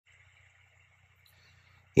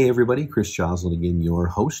Hey everybody, Chris Joslin again, your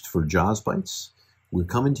host for JOZ Bytes. We're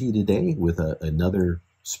coming to you today with another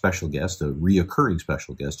special guest, a reoccurring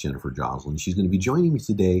special guest, Jennifer Joslin. She's going to be joining me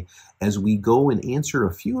today as we go and answer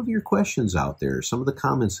a few of your questions out there, some of the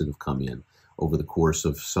comments that have come in over the course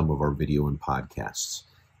of some of our video and podcasts.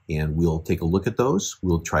 And we'll take a look at those.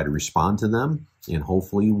 We'll try to respond to them, and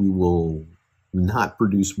hopefully we will not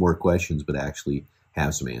produce more questions, but actually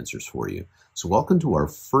have some answers for you. So welcome to our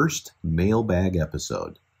first mailbag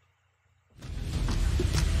episode.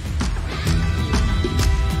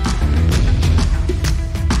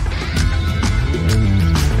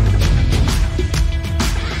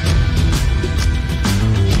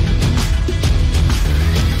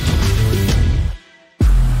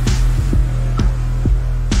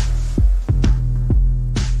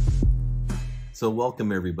 So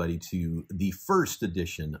welcome everybody to the first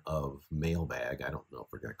edition of Mailbag. I don't know if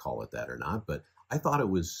we're going to call it that or not, but I thought it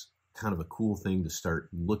was kind of a cool thing to start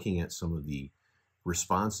looking at some of the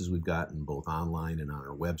responses we've gotten both online and on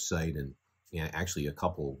our website, and actually a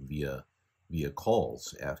couple via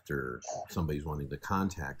calls after somebody's wanting to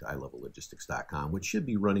contact iLevelLogistics.com, which should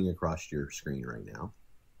be running across your screen right now.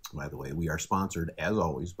 By the way, we are sponsored, as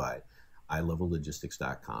always, by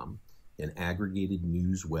iLevelLogistics.com, an aggregated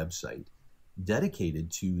news website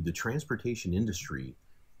dedicated to the transportation industry,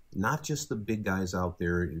 not just the big guys out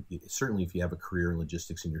there. Certainly if you have a career in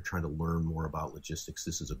logistics and you're trying to learn more about logistics,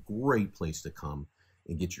 this is a great place to come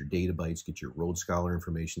and get your data bites, get your Road Scholar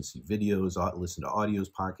information, see videos, listen to audios,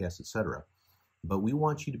 podcasts, etc. But we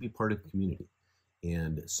want you to be part of the community.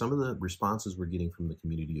 And some of the responses we're getting from the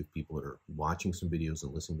community of people that are watching some videos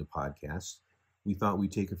and listening to podcasts, we thought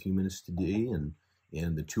we'd take a few minutes today, and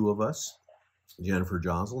the two of us, Jennifer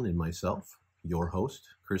Joslin and myself, your host,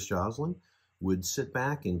 Chris Joslin, would sit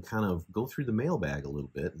back and kind of go through the mailbag a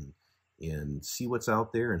little bit and see what's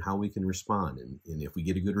out there and how we can respond. And if we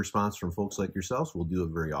get a good response from folks like yourselves, we'll do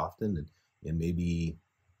it very often and maybe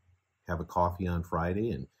have a coffee on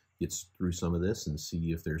Friday and get through some of this and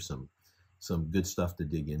see if there's some good stuff to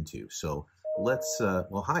dig into. So let's,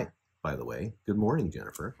 well, hi, by the way. Good morning,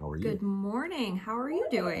 Jennifer. How are you? Good morning. How are you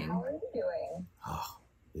doing? Oh,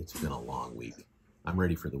 it's been a long week. I'm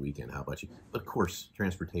ready for the weekend. How about you? But of course,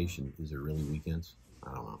 transportation, is there really weekends?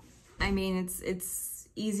 I don't know. I mean, it's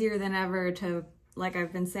easier than ever to, like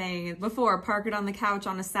I've been saying before, park it on the couch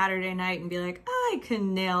on a Saturday night and be like, I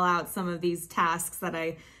can nail out some of these tasks that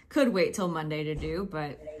I could wait till Monday to do,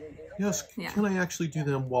 but yes, yeah. Can I actually do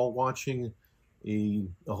them while watching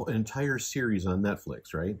an entire series on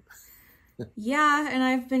Netflix, right? Yeah, and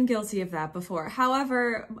I've been guilty of that before.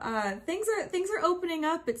 However, things are opening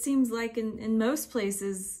up, it seems like, in most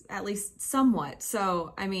places, at least somewhat.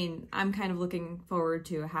 So, I mean, I'm kind of looking forward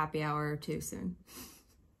to a happy hour or two soon.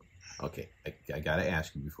 Okay, I got to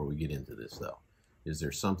ask you before we get into this, though. Is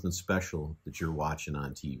there something special that you're watching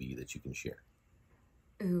on TV that you can share?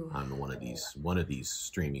 Ooh. On one of these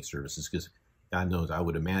streaming services? Because God knows, I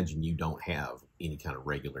would imagine you don't have any kind of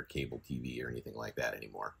regular cable TV or anything like that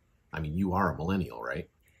anymore. I mean, you are a millennial, right?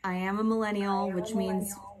 I am a millennial, which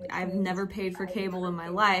means I've never paid for cable in my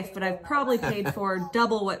life, but I've probably paid for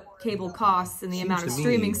double what cable costs in the amount of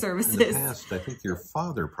streaming services. In the past, I think your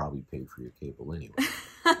father probably paid for your cable anyway.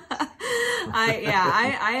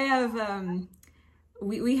 I have,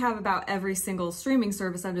 we have about every single streaming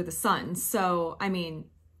service under the sun. So, I mean,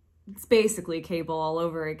 it's basically cable all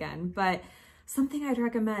over again, but something I'd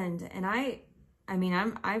recommend, and I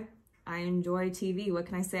enjoy TV. What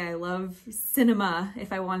can I say? I love cinema,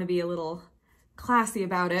 if I want to be a little classy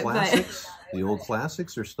about it. Classics? But the old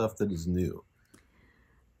classics or stuff that is new?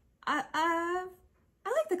 I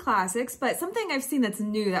like the classics, but something I've seen that's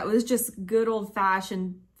new that was just good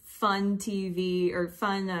old-fashioned fun TV or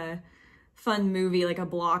fun movie, like a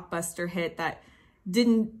blockbuster hit that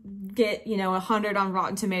didn't get, 100 on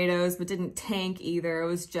Rotten Tomatoes, but didn't tank either. It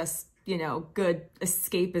was just, good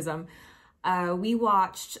escapism. We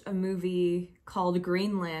watched a movie called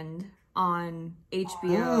Greenland on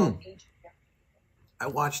HBO. I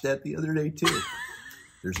watched that the other day too.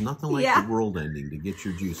 There's nothing like the world ending to get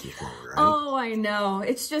your juices flowing, right? Oh, I know.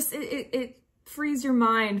 It's just it frees your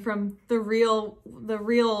mind from the real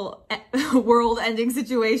world ending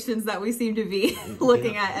situations that we seem to be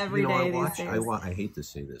looking at every day these days. I hate to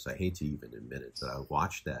say this. I hate to even admit it, but I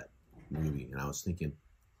watched that movie and I was thinking,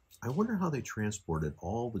 I wonder how they transported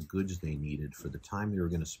all the goods they needed for the time they were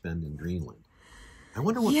going to spend in Greenland. I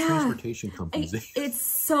wonder what transportation companies. It's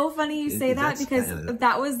so funny you say that, because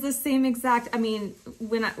that was the same exact. I mean,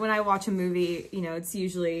 when I watch a movie, it's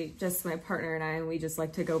usually just my partner and I, and we just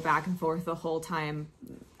like to go back and forth the whole time,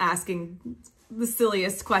 asking the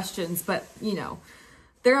silliest questions. But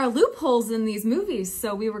there are loopholes in these movies.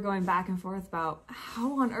 So we were going back and forth about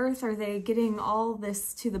how on earth are they getting all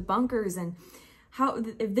this to the bunkers, and how,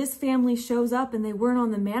 if this family shows up and they weren't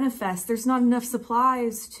on the manifest, there's not enough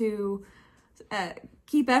supplies to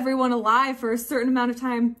keep everyone alive for a certain amount of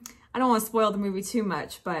time. I don't want to spoil the movie too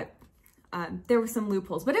much, but there were some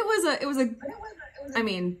loopholes. But it was a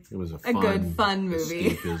good fun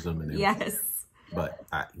movie. Escapism and everything. Yes. But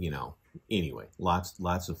anyway,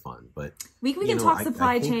 lots of fun. But we can talk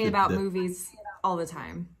supply chain about movies all the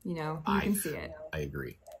time. You can see it. I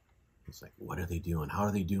agree. It's like, what are they doing? How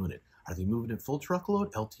are they doing it? Are they moving it full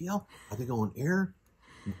truckload, LTL? Are they going air,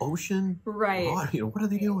 ocean? Right. What are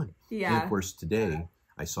they doing? Yeah. And of course, today,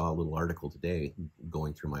 I saw a little article today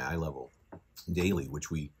going through my iLevel daily, which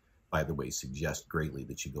we, by the way, suggest greatly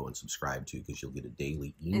that you go and subscribe to, because you'll get a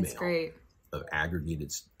daily email. It's great. Of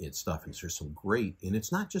aggregated stuff. And there's some great, and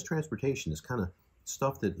it's not just transportation, it's kind of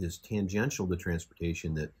stuff that is tangential to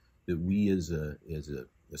transportation that we as a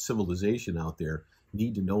civilization out there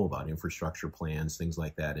need to know about, infrastructure plans, things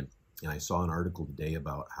like that. And I saw an article today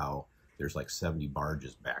about how there's like 70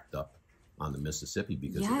 barges backed up on the Mississippi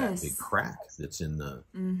because of that big crack that's in the,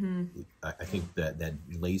 I think that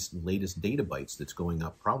latest data bytes that's going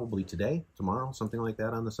up probably today, tomorrow, something like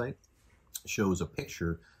that on the site, shows a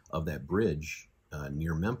picture of that bridge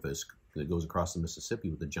near Memphis that goes across the Mississippi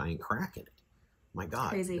with a giant crack in it. My God.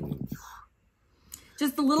 Crazy.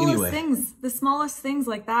 Just the littlest things, the smallest things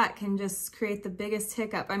like that can just create the biggest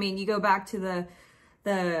hiccup. I mean, you go back to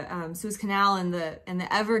the Suez Canal and the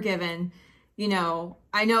Ever Given,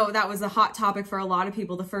 I know that was a hot topic for a lot of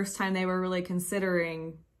people the first time they were really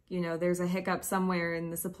considering, there's a hiccup somewhere in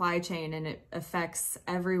the supply chain and it affects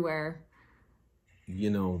everywhere.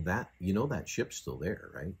 That ship's still there,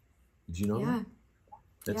 right? Did you know that?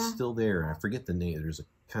 That's still there. I forget the name. There's a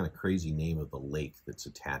kind of crazy name of the lake that's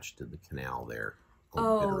attached to the canal there.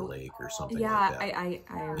 Bitter Lake or something like that. I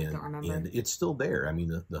don't remember. And it's still there. I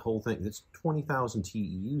mean, the whole thing, it's 20,000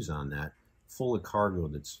 TEUs on that, full of cargo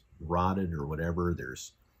that's rotted or whatever.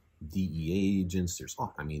 There's DEA agents. It's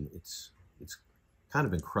kind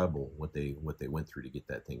of incredible what they went through to get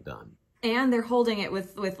that thing done. And they're holding it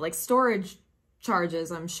with like storage charges,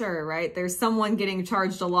 I'm sure, right? There's someone getting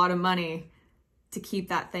charged a lot of money to keep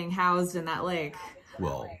that thing housed in that lake.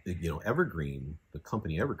 Well, Evergreen, the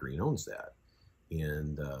company Evergreen owns that.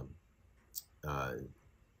 And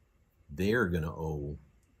they're going to owe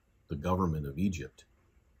the government of Egypt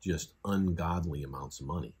just ungodly amounts of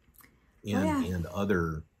money, and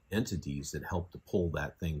other entities that help to pull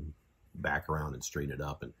that thing back around and straighten it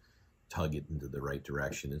up and tug it into the right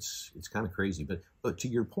direction. It's kind of crazy. But to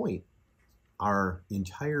your point, our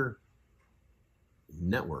entire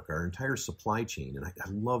network, our entire supply chain, and I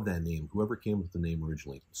love that name. Whoever came up with the name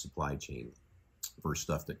originally, supply chain, for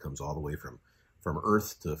stuff that comes all the way from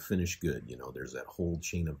earth to finished good. There's that whole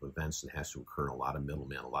chain of events that has to occur, a lot of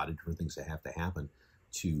middlemen, a lot of different things that have to happen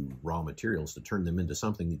to raw materials to turn them into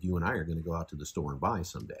something that you and I are going to go out to the store and buy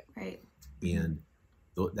someday. Right. And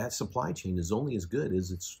that supply chain is only as good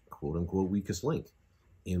as its quote unquote weakest link.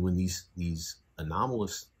 And when these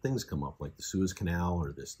anomalous things come up, like the Suez Canal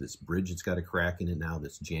or this bridge that's got a crack in it now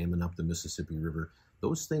that's jamming up the Mississippi River,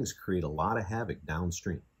 those things create a lot of havoc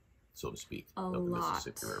downstream, so to speak, of the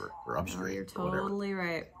Mississippi River, or upstream. No, you're totally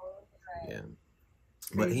right. Yeah.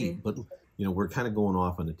 But hey, we're kind of going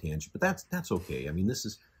off on a tangent, but that's okay. I mean, this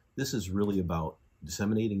is really about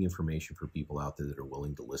disseminating information for people out there that are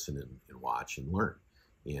willing to listen and watch and learn.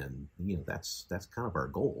 And that's kind of our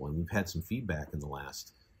goal. And we've had some feedback in the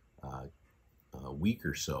last week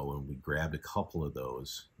or so, and we grabbed a couple of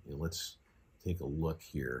those. Let's take a look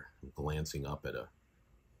here. I'm glancing up at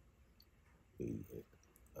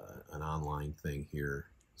an online thing here.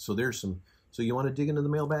 So there's some. So you want to dig into the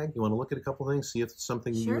mailbag? You want to look at a couple of things, see if it's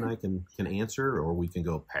something you and I can answer, or we can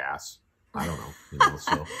go pass. I don't know.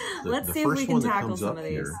 So let's see if we can tackle some of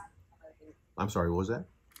these. Here, I'm sorry, what was that?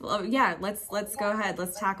 Well, yeah, let's go ahead.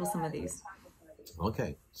 Let's tackle some of these.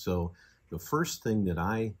 Okay, so the first thing that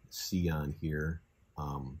I see on here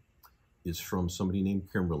is from somebody named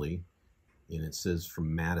Kimberly, and it says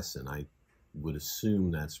from Madison. I would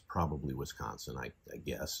assume that's probably Wisconsin. I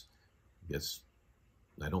guess.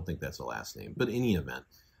 I don't think that's a last name, but in any event,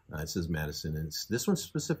 it says Madison, and this one's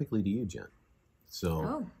specifically to you, Jen.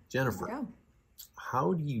 So, Jennifer,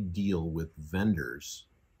 how do you deal with vendors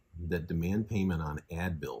that demand payment on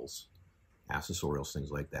ad bills, accessorials,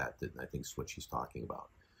 things like that I think is what she's talking about,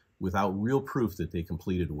 without real proof that they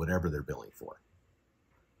completed whatever they're billing for?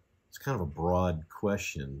 It's kind of a broad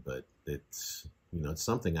question, but it's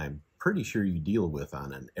something I'm pretty sure you deal with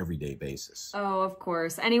on an everyday basis. Oh, of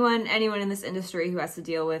course. Anyone in this industry who has to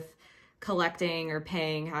deal with collecting or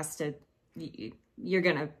paying has to, you're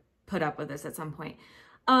going to put up with this at some point.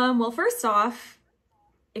 Well, first off,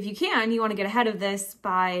 if you can, you want to get ahead of this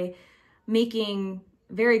by making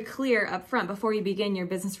very clear up front before you begin your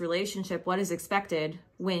business relationship what is expected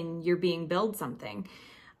when you're being billed something.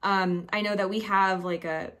 I know that we have like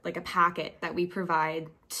a packet that we provide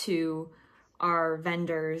to our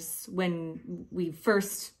vendors when we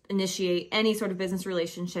first initiate any sort of business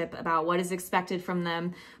relationship about what is expected from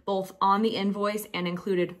them, both on the invoice and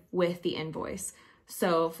included with the invoice.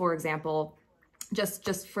 So for example,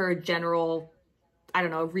 just for a general, I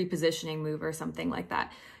don't know, repositioning move or something like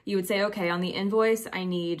that, you would say, okay, on the invoice, I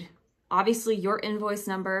need obviously your invoice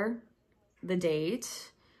number, the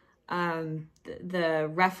date, the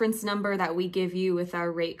reference number that we give you with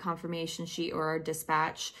our rate confirmation sheet or our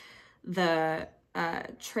dispatch, the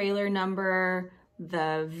trailer number,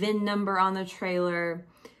 the VIN number on the trailer.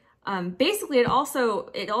 Basically, it also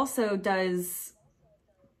does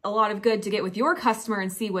a lot of good to get with your customer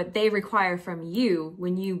and see what they require from you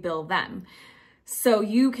when you bill them. So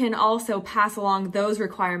you can also pass along those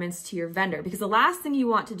requirements to your vendor, because the last thing you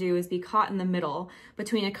want to do is be caught in the middle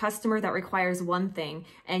between a customer that requires one thing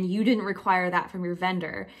and you didn't require that from your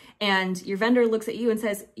vendor. And your vendor looks at you and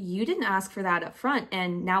says, you didn't ask for that up front.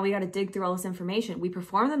 And now we got to dig through all this information. We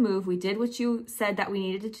performed the move. We did what you said that we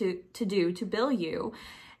needed to do to bill you.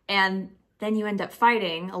 And then you end up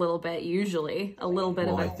fighting a little bit, usually a little bit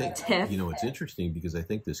of a tiff. You know, it's interesting because I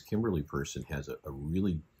think this Kimberly person has a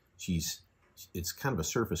really, it's kind of a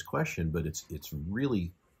surface question, but it's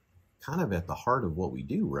really kind of at the heart of what we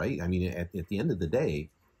do, right? I mean, at the end of the day,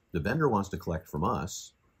 the vendor wants to collect from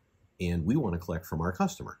us and we want to collect from our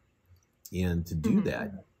customer. And to do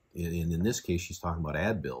that, and in this case, she's talking about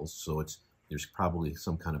ad bills. So there's probably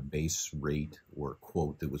some kind of base rate or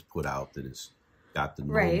quote that was put out that has got the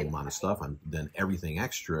normal amount of stuff on. Then everything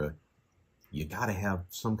extra, you got to have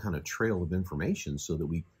some kind of trail of information so that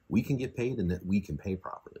we can get paid and that we can pay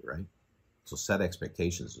properly, right? So set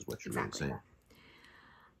expectations is what you're really saying.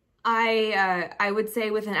 I would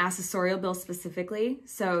say with an accessorial bill specifically.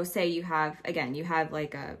 So say you have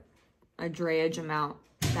like a drayage amount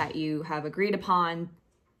that you have agreed upon.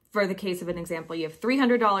 For the case of an example, you have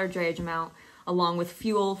 $300 drayage amount along with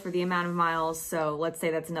fuel for the amount of miles. So let's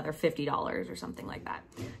say that's another $50 or something like that.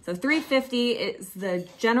 So $350 is the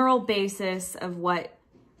general basis of what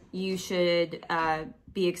you should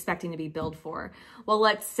be expecting to be billed for. Well,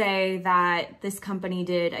 let's say that this company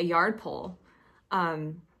did a yard pull,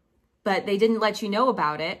 but they didn't let you know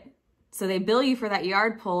about it. So they bill you for that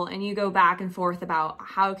yard pull and you go back and forth about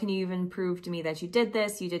how can you even prove to me that you did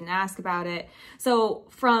this? You didn't ask about it. So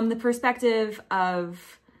from the perspective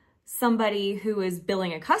of somebody who is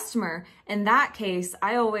billing a customer, in that case,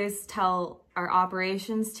 I always tell our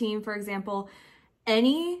operations team, for example,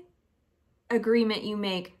 any agreement you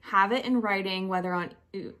make, have it in writing, whether on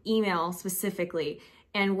email specifically.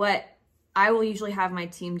 And what I will usually have my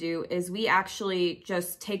team do is we actually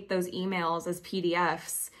just take those emails as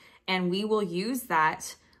PDFs and we will use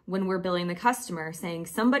that when we're billing the customer, saying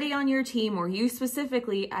somebody on your team or you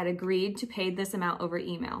specifically had agreed to pay this amount over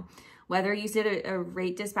email, whether you did a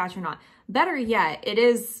rate dispatch or not. Better yet, it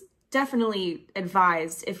is definitely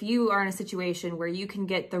advised if you are in a situation where you can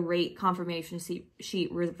get the rate confirmation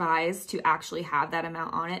sheet revised to actually have that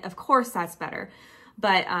amount on it. Of course, that's better.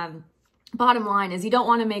 But bottom line is you don't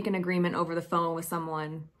want to make an agreement over the phone with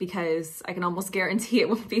someone because I can almost guarantee it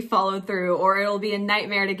won't be followed through or it'll be a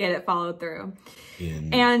nightmare to get it followed through.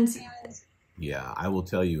 Yeah, I will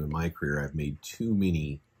tell you in my career, I've made too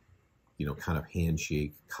many, kind of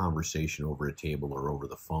handshake conversation over a table or over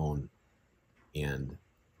the phone. And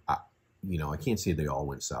I can't say they all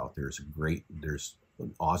went south. There's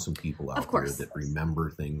awesome people out there that remember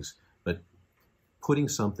things, but putting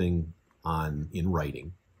something in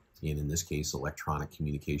writing, and in this case, electronic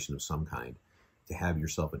communication of some kind, to have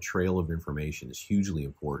yourself a trail of information is hugely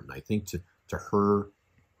important. I think to her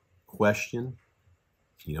question,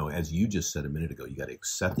 as you just said a minute ago, you got to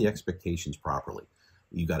set the expectations properly.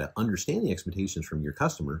 You got to understand the expectations from your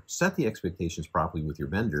customer, set the expectations properly with your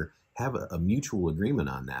vendor, have a mutual agreement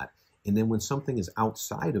on that. And then when something is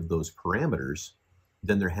outside of those parameters,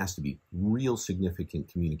 then there has to be real significant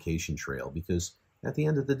communication trail, because at the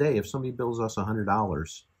end of the day, if somebody bills us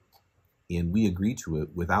 $100 and we agree to it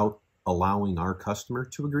without allowing our customer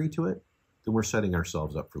to agree to it, then we're setting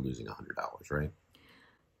ourselves up for losing $100, right?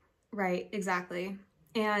 Right, exactly.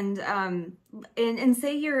 And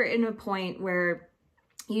say you're in a point where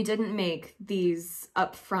you didn't make these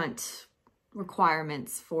upfront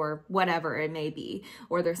requirements for whatever it may be,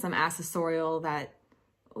 or there's some accessorial that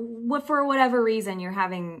for whatever reason you're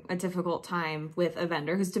having a difficult time with a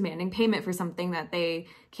vendor who's demanding payment for something that they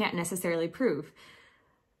can't necessarily prove.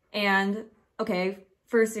 And okay,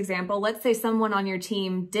 first example, let's say someone on your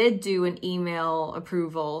team did do an email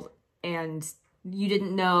approval and you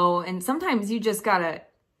didn't know, and sometimes you just gotta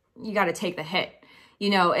take the hit. You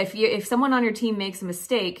know, if someone on your team makes a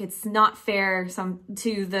mistake, it's not fair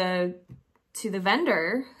to the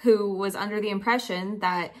vendor who was under the impression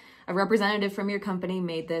that a representative from your company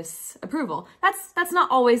made this approval. That's not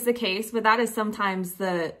always the case, but that is sometimes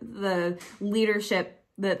the leadership,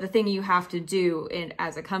 the thing you have to do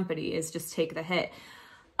as a company is just take the hit.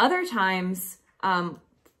 Other times,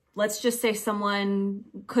 let's just say someone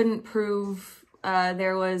couldn't prove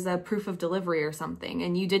there was a proof of delivery or something,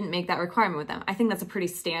 and you didn't make that requirement with them. I think that's a pretty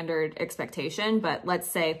standard expectation, but let's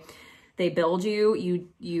say they billed you,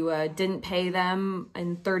 you didn't pay them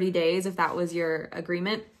in 30 days if that was your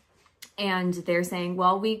agreement, and they're saying,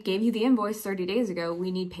 well, we gave you the invoice 30 days ago, we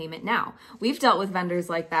need payment now. We've dealt with vendors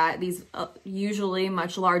like that, these usually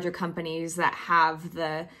much larger companies that have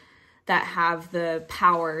the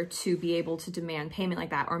power to be able to demand payment like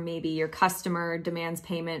that, or maybe your customer demands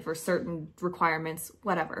payment for certain requirements,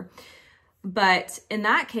 whatever. But in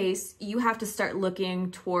that case, you have to start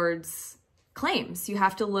looking towards claims. You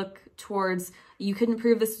have to look towards, you couldn't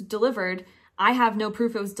prove this was delivered. I have no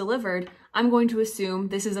proof it was delivered. I'm going to assume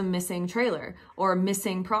this is a missing trailer or a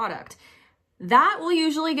missing product. That will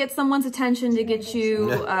usually get someone's attention to get you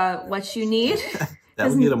what you need. That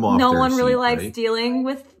will get them off no their one really seat, likes right? dealing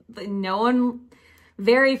with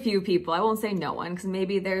very few people. I won't say no one, because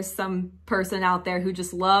maybe there's some person out there who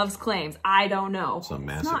just loves claims. I don't know. Some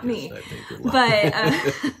masochist, it's not me. I think,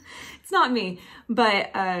 But it's not me.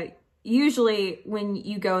 But usually when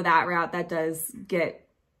you go that route, that does get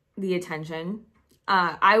the attention.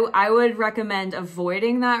 I would recommend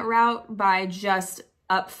avoiding that route by just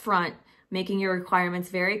upfront making your requirements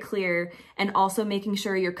very clear, and also making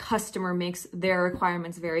sure your customer makes their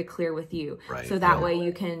requirements very clear with you. Right. So that way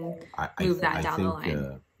you can move that down the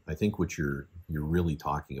line. I think what you're really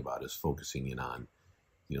talking about is focusing in on,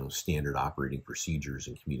 standard operating procedures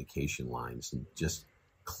and communication lines and just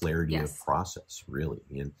clarity of process, really.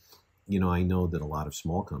 And, I know that a lot of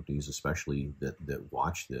small companies, especially that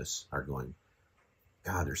watch this, are going,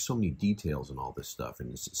 God, there's so many details and all this stuff.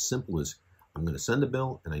 And it's as simple as, I'm going to send a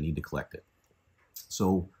bill and I need to collect it.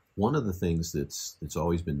 So one of the things that's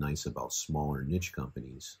always been nice about smaller niche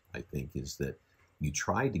companies, I think, is that you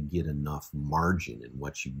try to get enough margin in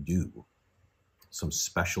what you do, some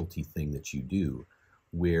specialty thing that you do,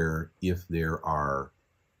 where if there are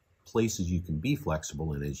places you can be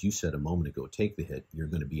flexible, and as you said a moment ago, take the hit, you're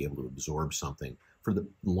going to be able to absorb something for the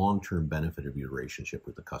long-term benefit of your relationship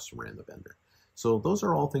with the customer and the vendor. So those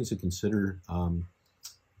are all things to consider,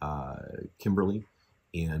 Kimberly,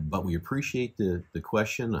 but we appreciate the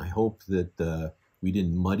question. I hope that we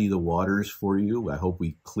didn't muddy the waters for you. I hope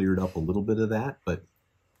we cleared up a little bit of that, but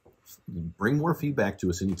bring more feedback to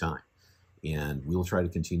us anytime, and we'll try to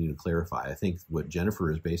continue to clarify. I think what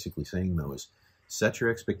Jennifer is basically saying, though, is set your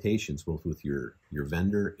expectations both with your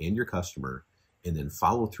vendor and your customer, and then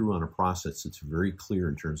follow through on a process that's very clear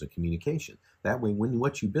in terms of communication. That way, when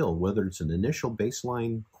what you build, whether it's an initial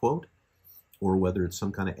baseline quote or whether it's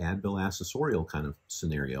some kind of ad bill accessorial kind of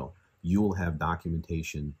scenario, you will have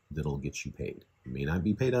documentation that'll get you paid. It may not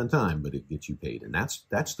be paid on time, but it gets you paid. And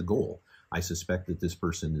that's the goal. I suspect that this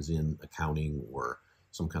person is in accounting or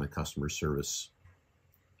some kind of customer service,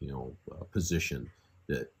 position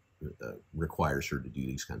that requires her to do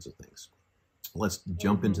these kinds of things. Let's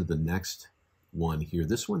jump into the next one here.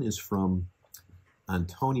 This one is from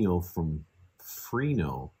Antonio from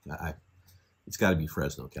Fresno. It's got to be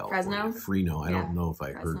Fresno, California. Fresno. I don't know if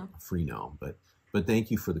I heard Fresno, but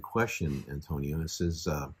thank you for the question, Antonio. It says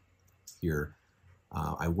here,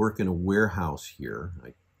 I work in a warehouse here,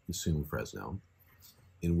 I assume Fresno,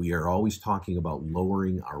 and we are always talking about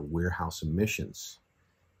lowering our warehouse emissions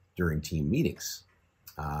during team meetings.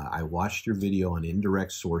 I watched your video on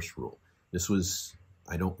Indirect Source Rule. This was,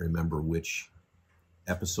 I don't remember which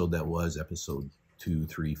episode that was, episode 2,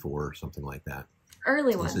 3, 4, something like that.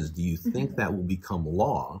 Early one. It says, do you think that will become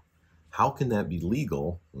law? How can that be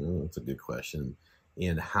legal? Well, that's a good question.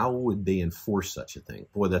 And how would they enforce such a thing?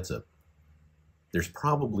 Boy, there's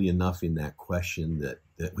probably enough in that question that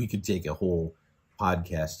we could take a whole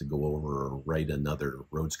podcast to go over, or write another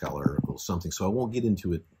Road Scholar article, something. So I won't get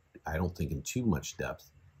into it, I don't think, in too much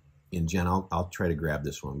depth. And Jen, I'll try to grab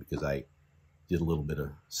this one because I did a little bit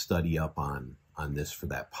of study up on this for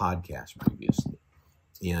that podcast previously.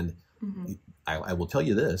 And I will tell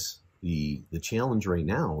you this, the challenge right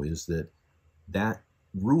now is that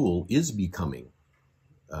rule is becoming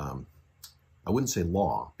I wouldn't say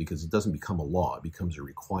law, because it doesn't become a law, it becomes a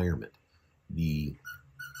requirement. The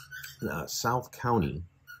South County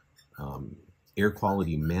Air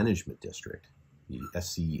Quality Management District, the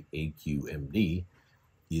SCAQMD,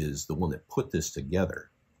 is the one that put this together.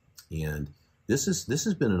 And this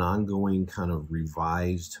has been an ongoing kind of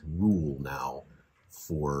revised rule now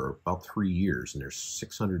for about 3 years, and there's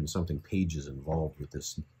 600 and something pages involved with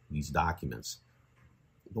these documents.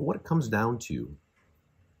 But what it comes down to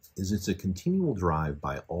is it's a continual drive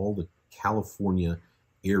by all the California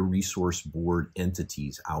Air Resource Board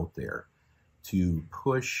entities out there to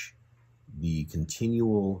push the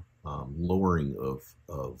continual lowering of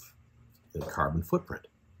the carbon footprint.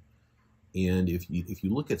 And if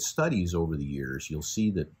you look at studies over the years, you'll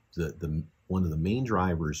see that one of the main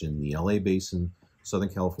drivers in the LA basin, Southern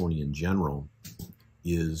California in general,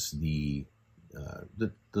 is the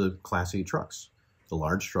Class A trucks, the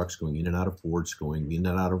large trucks going in and out of ports, going in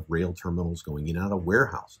and out of rail terminals, going in and out of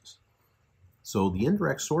warehouses. So the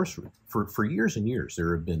indirect source, for years and years,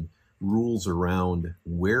 there have been rules around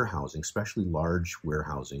warehousing, especially large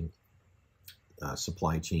warehousing,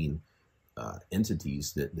 supply chain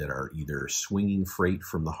entities that are either swinging freight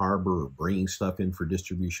from the harbor or bringing stuff in for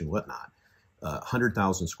distribution, whatnot.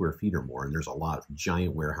 100,000 square feet or more, and there's a lot of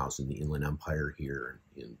giant warehouse in the Inland Empire here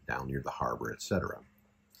and down near the harbor, etc.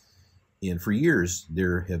 And for years,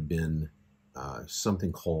 there have been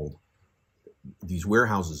something called, these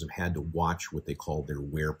warehouses have had to watch what they call their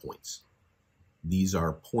wear points. These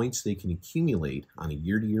are points they can accumulate on a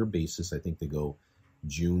year-to-year basis. I think they go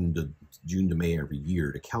June to May every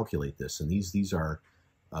year to calculate this. And these are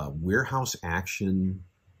warehouse action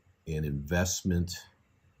and investment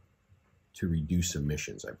to reduce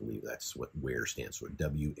emissions. I believe that's what WARE stands for,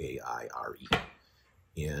 W-A-I-R-E.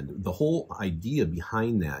 And the whole idea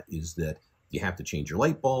behind that is that you have to change your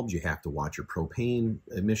light bulbs, you have to watch your propane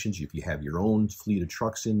emissions. If you have your own fleet of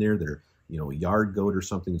trucks in there that are, a yard goat or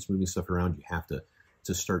something that's moving stuff around, you have to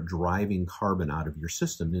start driving carbon out of your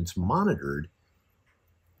system. And it's monitored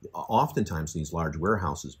oftentimes in these large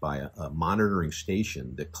warehouses by a monitoring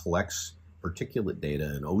station that collects particulate data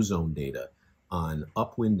and ozone data on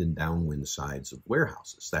upwind and downwind sides of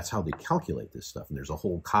warehouses. That's how they calculate this stuff. And there's a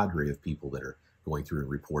whole cadre of people that are going through and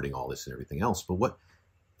reporting all this and everything else. But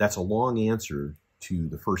that's a long answer to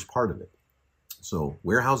the first part of it. So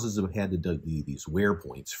warehouses have had to do these wear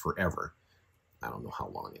points forever. I don't know how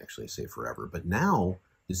long, actually, I say forever. But now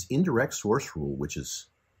this indirect source rule, which is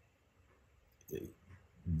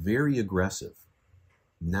very aggressive,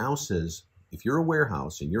 now says if you're a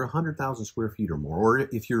warehouse and you're 100,000 square feet or more, or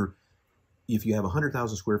if you have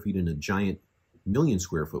 100,000 square feet in a giant 1,000,000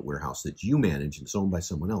 square foot warehouse that you manage and it's owned by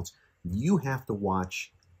someone else, you have to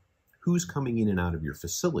watch who's coming in and out of your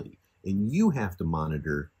facility, and you have to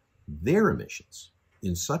monitor their emissions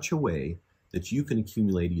in such a way that you can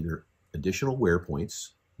accumulate either additional wear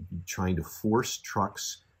points, trying to force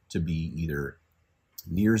trucks to be either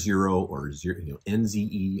near zero or zero,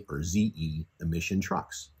 NZE or ZE emission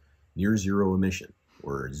trucks, near zero emission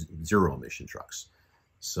or zero emission trucks.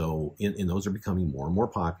 So, and those are becoming more and more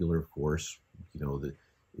popular, of course. The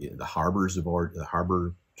harbor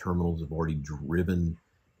terminals have already driven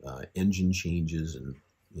engine changes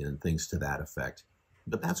and things to that effect.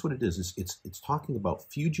 But that's what it is. It's talking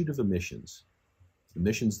about fugitive emissions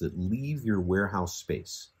that leave your warehouse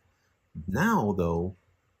space. Now, though,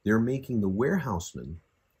 they're making the warehousemen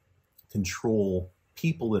control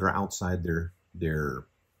people that are outside their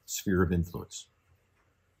sphere of influence.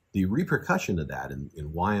 The repercussion of that,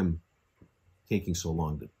 and why I'm taking so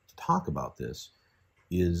long to talk about this,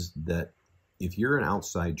 is that if you're an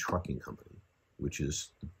outside trucking company, which is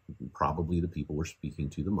probably the people we're speaking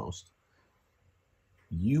to the most,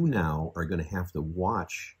 you now are going to have to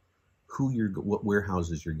watch what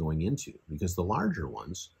warehouses you're going into, because the larger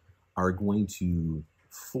ones are going to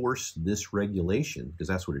force this regulation, because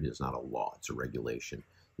that's what it is, not a law, it's a regulation.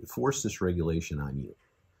 They force this regulation on you.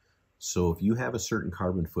 So if you have a certain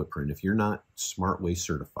carbon footprint, if you're not Smart Waste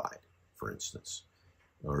certified, for instance,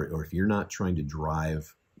 or if you're not trying to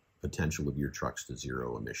drive potential of your trucks to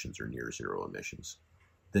zero emissions or near zero emissions,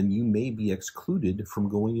 then you may be excluded from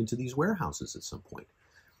going into these warehouses at some point.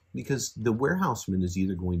 Because the warehouseman is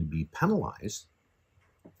either going to be penalized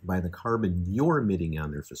by the carbon you're emitting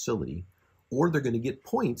on their facility, or they're going to get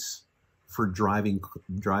points for driving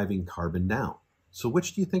carbon down. So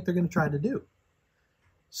which do you think they're going to try to do?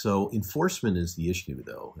 So enforcement is the issue,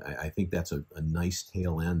 though. I think that's a nice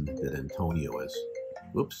tail end that Antonio is.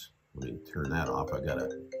 Whoops, let me turn that off. I got a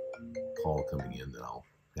call coming in that I'll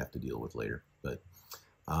have to deal with later. But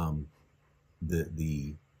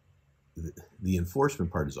the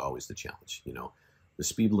enforcement part is always the challenge. The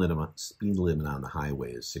speed limit on the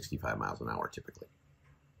highway is 65 miles an hour typically.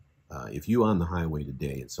 If you on the highway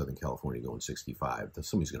today in Southern California going 65, then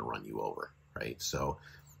somebody's going to run you over, right? So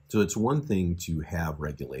it's one thing to have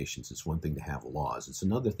regulations. It's one thing to have laws. It's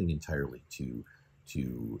another thing entirely to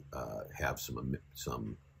have some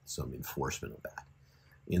enforcement of that.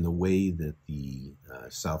 In the way that the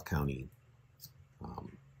South County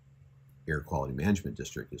Air Quality Management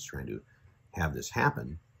District is trying to have this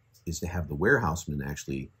happen, is to have the warehousemen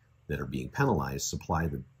actually that are being penalized supply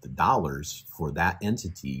the dollars for that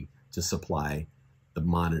entity to supply the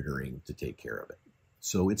monitoring to take care of it.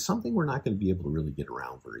 So it's something we're not going to be able to really get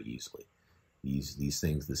around very easily. These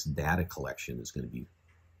things, this data collection is going to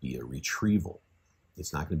be a retrieval.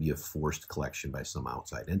 It's not going to be a forced collection by some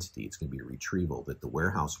outside entity. It's going to be a retrieval that the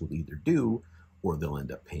warehouse will either do or they'll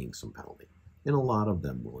end up paying some penalty. And a lot of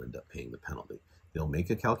them will end up paying the penalty. They'll make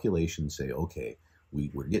a calculation and say, okay,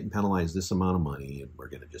 we're getting penalized this amount of money and we're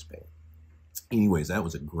going to just pay it. Anyways, that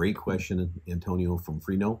was a great question, Antonio from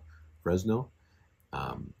Fresno.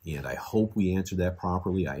 And I hope we answered that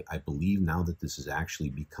properly. I believe now that this is actually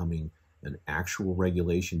becoming an actual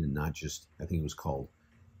regulation and not just, I think it was called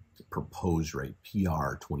proposed rate,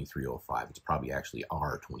 PR 2305. It's probably actually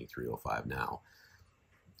R 2305 now.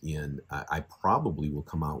 And I probably will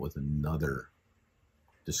come out with another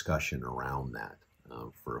discussion around that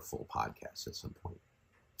for a full podcast at some point.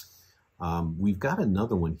 We've got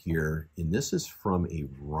another one here, and this is from a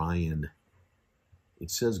Ryan. It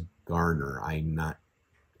says Garner. I know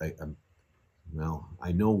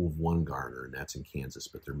of one Garner, and that's in Kansas,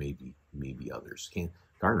 but there may be others.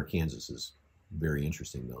 Garner, Kansas is very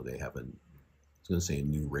interesting, though. They have I was going to say a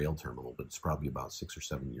new rail terminal, but it's probably about 6 or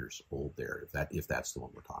 7 years old there, if that's the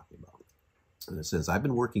one we're talking about. And it says, I've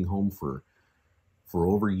been working home for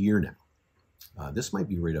over a year now. This might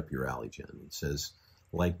be right up your alley, Jen. It says,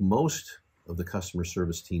 like most of the customer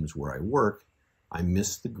service teams where I work, I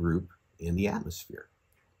miss the group and the atmosphere.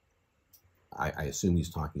 I assume he's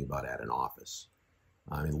talking about at an office.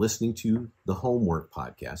 And listening to the Homework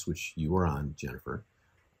podcast, which you were on, Jennifer,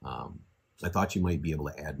 I thought you might be able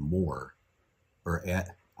to add more,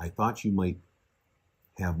 I thought you might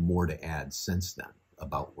have more to add since then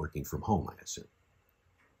about working from home, I assume.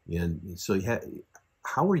 And so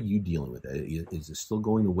how are you dealing with it? Is it still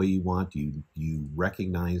going the way you want? Do you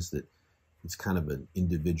recognize that it's kind of an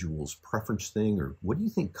individual's preference thing? Or what do you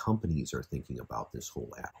think companies are thinking about this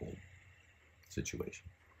whole at-home situation?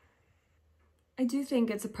 I do think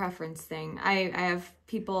it's a preference thing. I have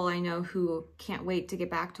people I know who can't wait to get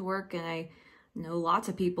back to work, and I know lots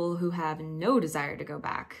of people who have no desire to go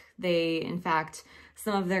back. In fact,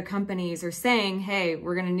 some of their companies are saying, hey,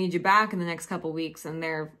 we're going to need you back in the next couple weeks, and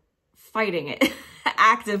they're fighting it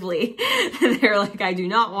actively. They're like, I do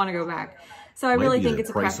not want to go back. So I really think it's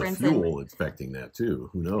a preference. Might be the price of fuel affecting that too.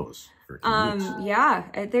 Who knows? Yeah,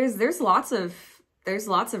 there's lots of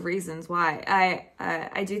reasons why.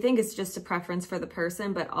 I do think it's just a preference for the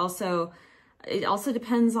person, but also it also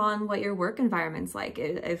depends on what your work environment's like.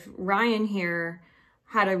 If Ryan here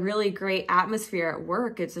had a really great atmosphere at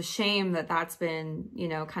work, it's a shame that that's been,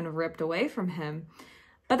 kind of ripped away from him.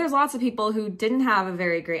 But there's lots of people who didn't have a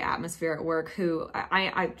very great atmosphere at work who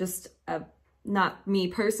I just, not me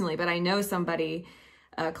personally, but I know somebody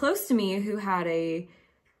close to me who had a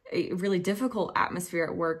really difficult atmosphere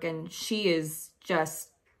at work, and she is just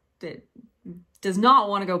does not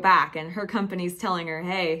want to go back, and her company's telling her,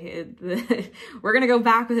 hey, we're going to go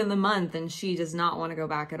back within the month, and she does not want to go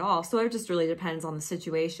back at all. So it just really depends on the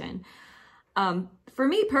situation. For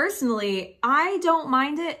me personally, I don't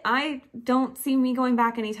mind it. I don't see me going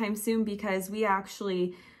back anytime soon, because we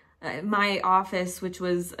actually, my office, which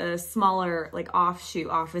was a smaller offshoot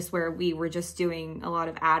office where we were just doing a lot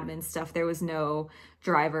of admin stuff, there was no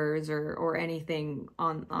drivers or anything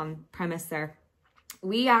on premise there.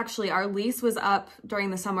 We actually, our lease was up during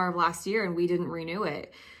the summer of last year, and we didn't renew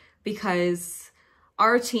it because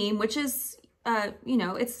our team, which is,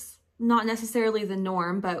 it's not necessarily the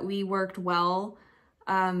norm, but we worked well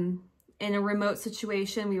in a remote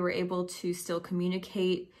situation. We were able to still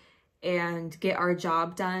communicate and get our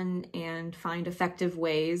job done and find effective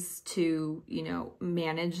ways to,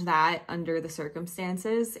 manage that under the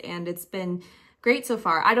circumstances. And it's been great so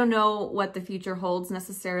far. I don't know what the future holds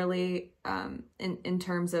necessarily in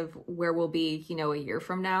terms of where we'll be, a year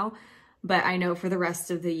from now. But I know for the rest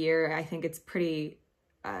of the year, I think it's pretty,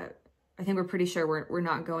 I think we're pretty sure we're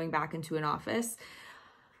not going back into an office.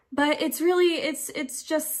 But it's really, it's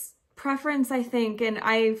just preference, I think. And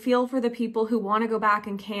I feel for the people who want to go back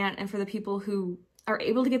and can't, and for the people who are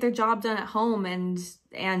able to get their job done at home.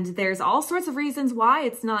 And there's all sorts of reasons why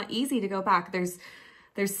it's not easy to go back. There's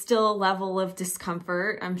there's still a level of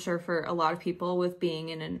discomfort, I'm sure, for a lot of people with being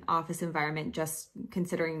in an office environment, just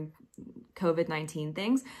considering COVID-19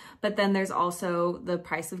 things. But then there's also the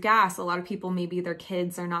price of gas. A lot of people, maybe their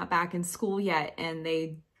kids are not back in school yet, and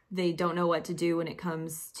they don't know what to do when it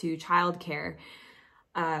comes to childcare.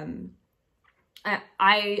 I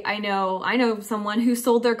know someone who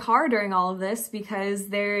sold their car during all of this because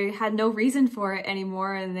they had no reason for it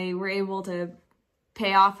anymore, and they were able to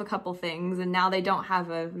pay off a couple things, and now they don't have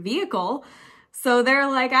a vehicle. So they're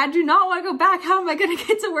like, I do not want to go back. How am I going to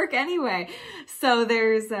get to work anyway? So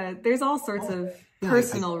there's all sorts of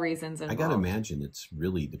personal reasons involved. I got to imagine it's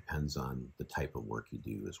really depends on the type of work you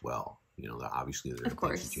do as well. You know, obviously there are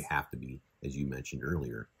things that you have to be, as you mentioned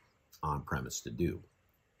earlier, on premise to do.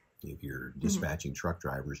 If you're dispatching truck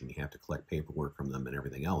drivers and you have to collect paperwork from them and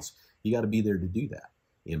everything else, you got to be there to do that.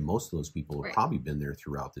 And most of those people have probably been there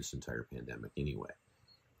throughout this entire pandemic anyway.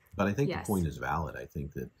 But I think the point is valid. I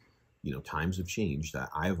think that, you know, times have changed.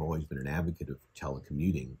 I've always been an advocate of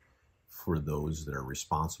telecommuting for those that are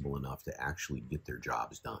responsible enough to actually get their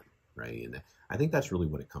jobs done, right? And I think that's really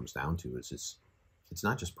what it comes down to. Is it's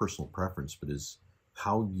not just personal preference, but is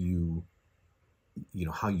how you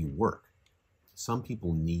work. Some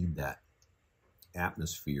people need that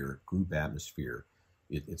atmosphere, group atmosphere.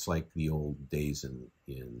 It's like the old days in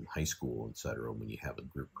high school, et cetera, when you have a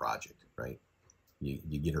group project, right?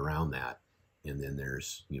 You get around that, and then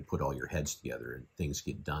you put all your heads together, and things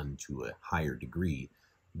get done to a higher degree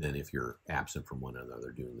than if you're absent from one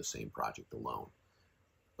another doing the same project alone.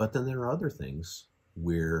 But then there are other things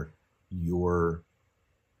where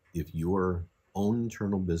if your own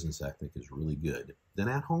internal business ethic is really good, then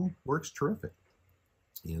at home works terrific.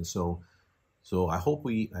 And so I hope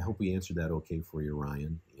we answered that okay for you,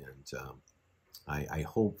 Ryan. And I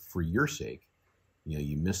hope for your sake, you know,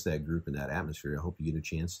 you missed that group and that atmosphere. I hope you get a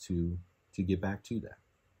chance to get back to that.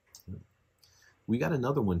 We got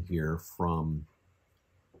another one here from,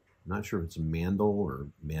 I'm not sure if it's Mandel or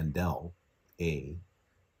Mandel A,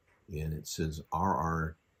 and it says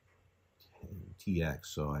RRTX.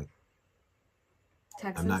 So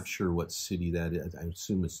I'm not sure what city that is. I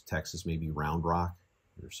assume it's Texas, maybe Round Rock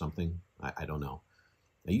or something. I don't know.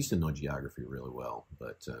 I used to know geography really well,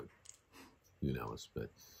 but who knows?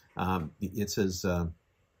 But it says, I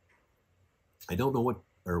don't know what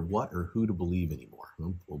or who to believe anymore.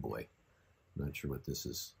 Oh boy, I'm not sure what this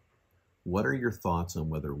is. What are your thoughts on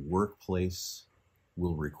whether workplace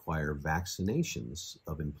will require vaccinations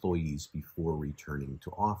of employees before returning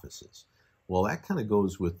to offices? Well, that kind of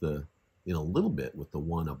goes with a little bit with the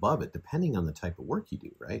one above it, depending on the type of work you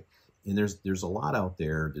do, right? And there's a lot out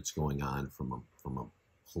there that's going on from a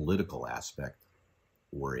political aspect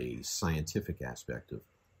or a scientific aspect of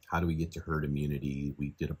how do we get to herd immunity.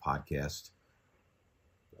 We did a podcast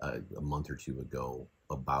a month or two ago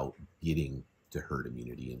about getting to herd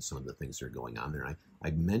immunity and some of the things that are going on there.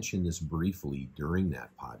 I mentioned this briefly during that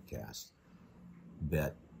podcast,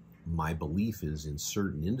 that my belief is in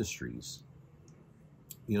certain industries,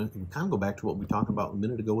 you know, we kind of go back to what we talked about a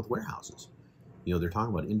minute ago with warehouses. You know, they're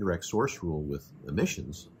talking about indirect source rule with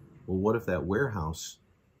emissions. Well, what if that warehouse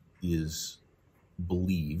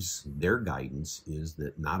believes their guidance is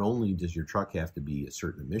that not only does your truck have to be a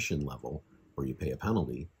certain emission level or you pay a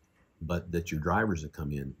penalty, but that your drivers that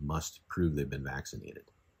come in must prove they've been vaccinated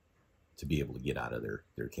to be able to get out of their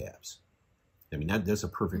cabs. I mean, that's a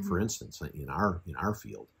perfect, for instance, in our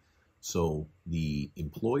field. So the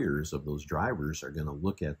employers of those drivers are going to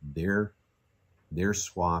look at their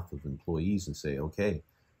swath of employees and say, okay,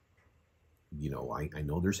 you know, I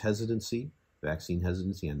know there's vaccine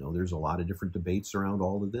hesitancy. I know there's a lot of different debates around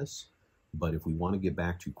all of this. But if we want to get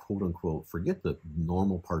back to, quote unquote, forget the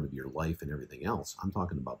normal part of your life and everything else, I'm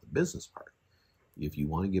talking about the business part. If you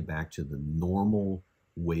want to get back to the normal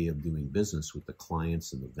way of doing business with the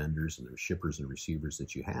clients and the vendors and the shippers and receivers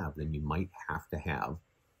that you have, then you might have to have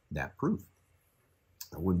that proof.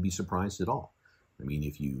 I wouldn't be surprised at all. I mean,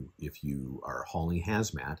 if you are hauling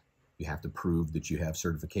hazmat, you have to prove that you have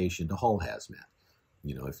certification to haul hazmat.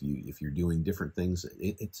 You know, if you're doing different things,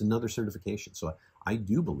 it's another certification. So I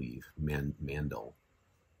do believe, Mandel,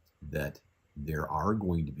 that there are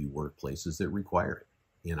going to be workplaces that require it.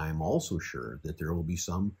 And I'm also sure that there will be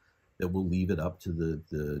some that will leave it up to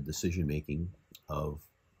the decision-making of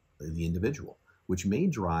the individual, which may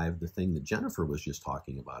drive the thing that Jennifer was just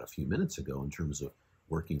talking about a few minutes ago in terms of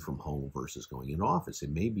working from home versus going into office. It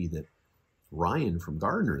may be that Ryan from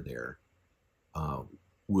Gardner there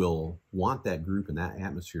will want that group and that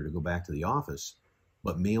atmosphere to go back to the office,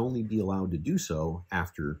 but may only be allowed to do so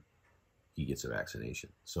after he gets a vaccination.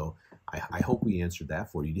 So I hope we answered that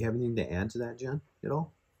for you. Do you have anything to add to that, Jen, at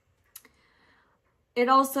all? It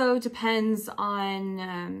also depends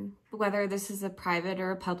on whether this is a private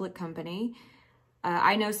or a public company.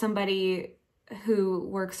 I know somebody who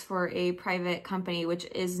works for a private company, which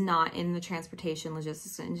is not in the transportation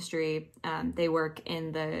logistics industry. They work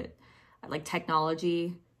in the like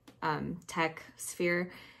technology, tech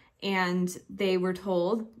sphere. And they were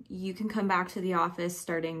told you can come back to the office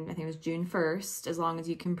starting, I think it was June 1st, as long as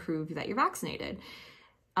you can prove that you're vaccinated.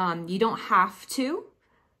 You don't have to,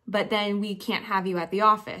 but then we can't have you at the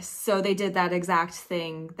office. So they did that exact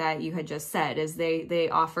thing that you had just said, is they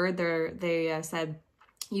offered they said,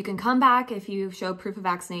 you can come back if you show proof of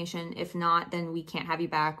vaccination. If not, then we can't have you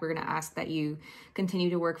back. We're going to ask that you continue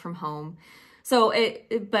to work from home. So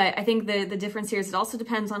but I think the difference here is it also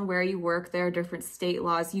depends on where you work. There are different state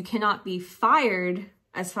laws. You cannot be fired,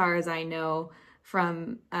 as far as I know,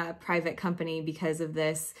 from a private company because of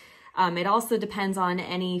this. It also depends on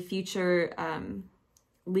any future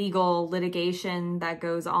legal litigation that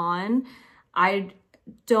goes on. I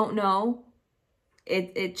don't know.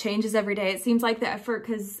 It changes every day. It seems like the effort,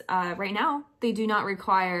 because right now they do not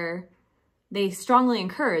require, they strongly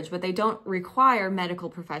encourage, but they don't require medical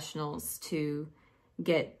professionals to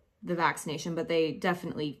get the vaccination, but they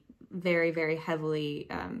definitely very, very heavily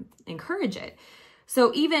encourage it.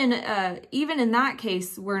 So even in that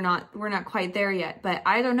case, we're not quite there yet, but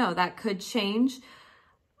I don't know, that could change.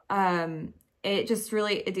 It just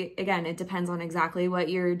really, again, it depends on exactly what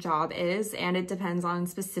your job is, and it depends on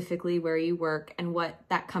specifically where you work and what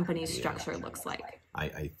that company's structure looks like.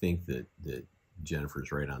 I think that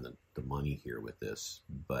Jennifer's right on the money here with this,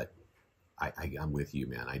 but I'm with you,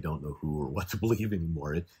 man. I don't know who or what to believe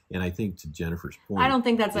anymore. And I think, to Jennifer's point, I don't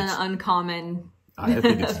think that's an uncommon I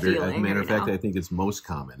think it's very, as a matter right of fact, now. I think it's most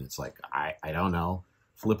common. It's like, I don't know,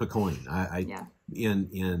 flip a coin. Yeah.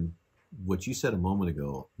 In what you said a moment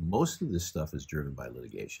ago, most of this stuff is driven by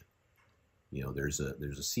litigation. You know, there's a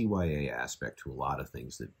CYA aspect to a lot of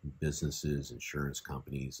things that businesses, insurance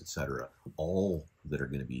companies, et cetera, all that are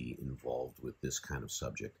going to be involved with this kind of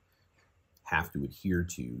subject have to adhere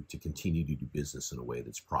to continue to do business in a way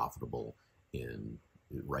that's profitable and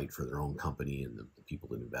right for their own company and the people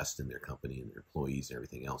that invest in their company and their employees and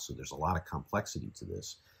everything else. So there's a lot of complexity to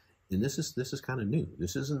this. And this is kind of new.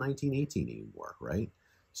 This isn't 1918 anymore, right?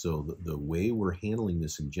 So the way we're handling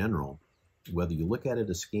this in general, whether you look at it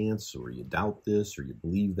askance or you doubt this or you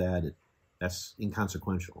believe that, that's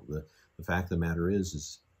inconsequential. The fact of the matter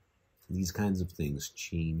is these kinds of things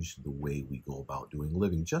change the way we go about doing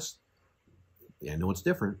living. Just, I know it's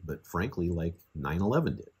different, but frankly, like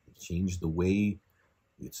 9/11 did. It's changed the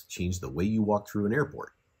way you walk through an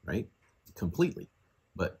airport, right? Completely.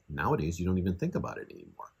 But nowadays, you don't even think about it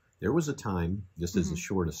anymore. There was a time, just as a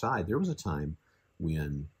short aside, there was a time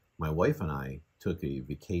when my wife and I took a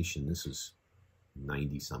vacation. This is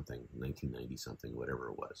 1990-something, whatever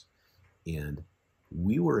it was. And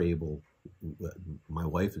we were able, my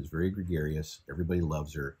wife is very gregarious. Everybody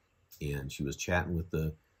loves her. And she was chatting with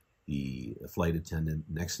the flight attendant.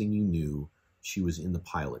 Next thing you knew, she was in the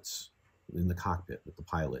cockpit with the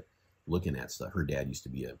pilot looking at stuff. Her dad used to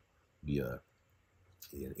be an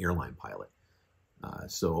airline pilot.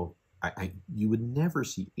 So you would never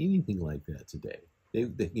see anything like that today.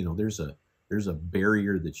 There's a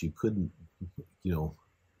barrier that you couldn't,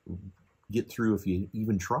 get through if you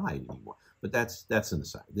even tried anymore. But that's an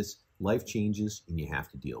aside. This life changes and you have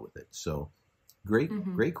to deal with it. So great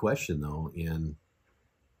question though. And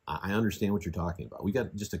I understand what you're talking about. We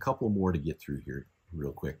got just a couple more to get through here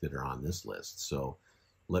real quick that are on this list. So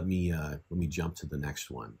let me jump to the next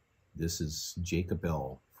one. This is Jacob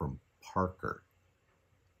L. from Parker.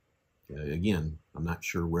 Again, I'm not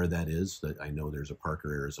sure where that is. I know there's a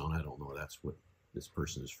Parker, Arizona. I don't know if that's what this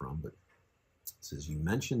person is from, but it says, you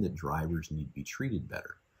mentioned that drivers need to be treated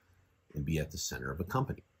better and be at the center of a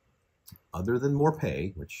company. Other than more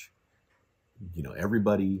pay, which,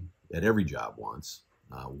 everybody at every job wants,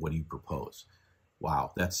 what do you propose?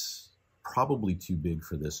 Wow, that's probably too big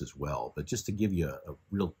for this as well. But just to give you a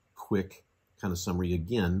real quick kind of summary,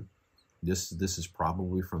 again, this is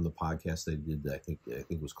probably from the podcast they did. I think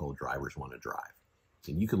it was called Drivers Want to Drive.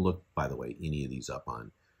 And you can look, by the way, any of these up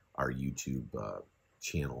on our YouTube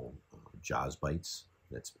channel, JOZ Bytes.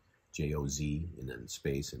 That's JOZ and then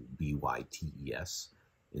space and BYTES.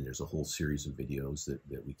 And there's a whole series of videos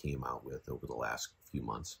that we came out with over the last few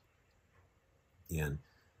months. And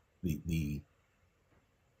the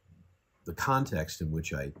context in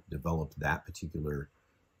which I developed that particular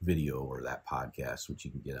video or that podcast, which you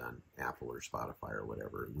can get on Apple or Spotify or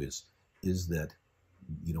whatever, is that,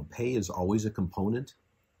 pay is always a component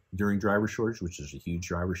during driver shortage, which is a huge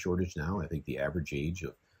driver shortage now. I think the average age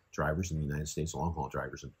of drivers in the United States, long-haul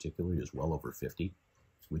drivers in particular, is well over 50,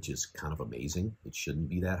 which is kind of amazing. It shouldn't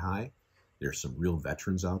be that high. There's some real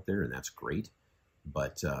veterans out there, and that's great.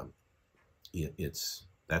 But that's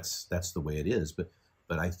the way it is. But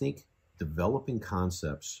I think developing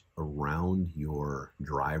concepts around your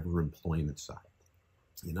driver employment side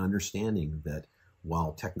and understanding that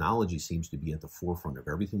while technology seems to be at the forefront of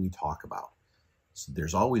everything we talk about,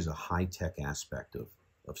 there's always a high-tech aspect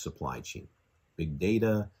of supply chain. Big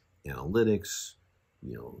data, analytics,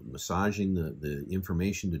 massaging the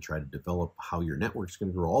information to try to develop how your network's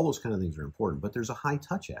going to grow. All those kind of things are important, but there's a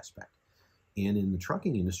high-touch aspect. And in the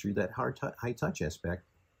trucking industry, that high-touch aspect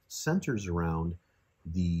centers around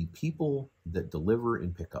the people that deliver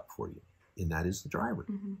and pick up for you, and that is the driver.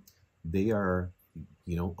 Mm-hmm. They are,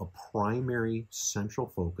 a primary central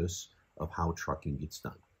focus of how trucking gets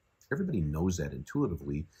done. Everybody knows that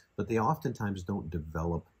intuitively, but they oftentimes don't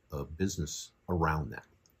develop a business around that.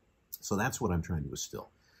 So that's what I'm trying to instill.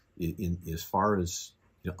 In as far as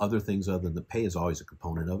other things other than the pay is always a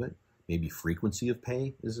component of it. Maybe frequency of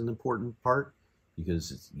pay is an important part,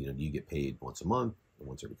 because it's, do you get paid once a month,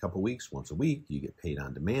 once every couple of weeks, once a week? Do you get paid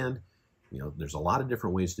on demand? There's a lot of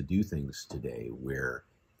different ways to do things today where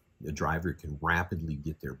the driver can rapidly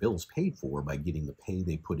get their bills paid for by getting the pay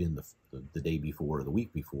they put in the day before or the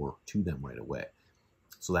week before to them right away.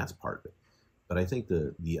 So that's part of it. But I think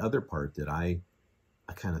the other part that I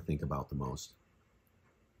kind of think about the most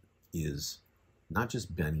is not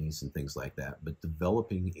just bennies and things like that, but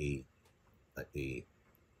developing a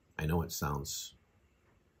I know it sounds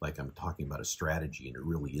like I'm talking about a strategy, and it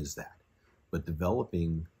really is that, but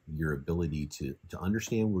developing your ability to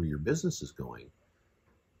understand where your business is going,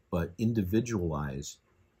 but individualize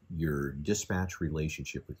your dispatch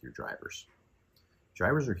relationship with your drivers.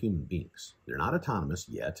 Drivers are human beings. They're not autonomous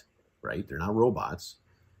yet, right? They're not robots,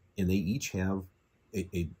 and they each have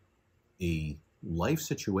a life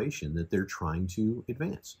situation that they're trying to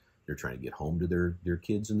advance. They're trying to get home to their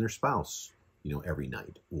kids and their spouse, every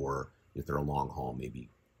night, or if they're a long haul, maybe,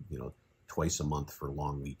 twice a month for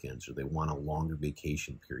long weekends, or they want a longer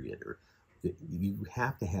vacation period, or you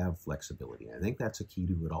have to have flexibility. I think that's a key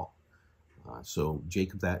to it all. So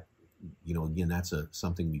Jacob, that, again, that's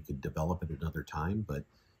something we could develop at another time, but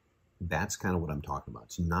that's kind of what I'm talking about.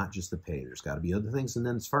 It's not just the pay. There's got to be other things. And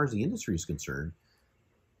then as far as the industry is concerned,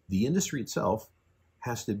 the industry itself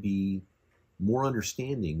has to be more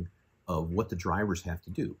understanding of what the drivers have to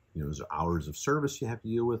do. There's hours of service you have to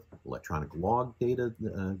deal with, electronic log data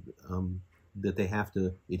that they have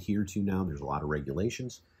to adhere to now. There's a lot of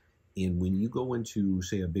regulations. And when you go into,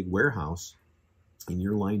 say, a big warehouse and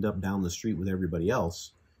you're lined up down the street with everybody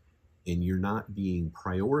else and you're not being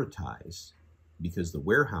prioritized because the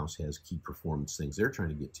warehouse has key performance things they're trying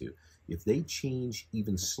to get to, if they change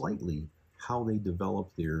even slightly how they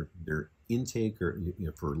develop their intake or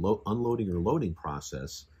for unloading or loading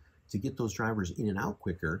process to get those drivers in and out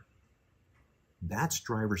quicker, that's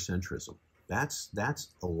driver centrism. That's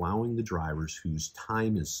allowing the drivers whose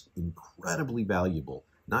time is incredibly valuable,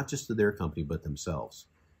 not just to their company, but themselves.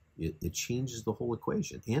 It changes the whole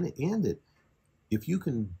equation. And if you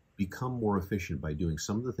can become more efficient by doing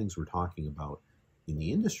some of the things we're talking about in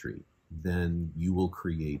the industry, then you will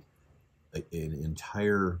create an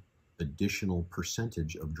entire additional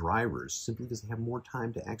percentage of drivers simply because they have more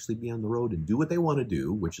time to actually be on the road and do what they want to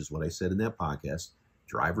do, which is what I said in that podcast.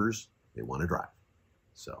 Drivers, they want to drive.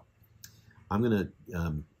 So I'm going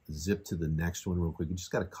to zip to the next one real quick. We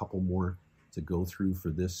just got a couple more to go through for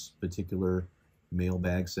this particular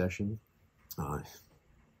mailbag session.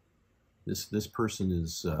 This person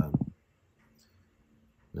is, I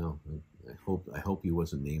hope he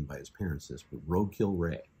wasn't named by his parents this, but Roadkill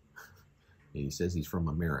Ray. And he says he's from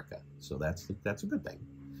America, so that's a good thing.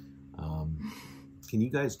 Can you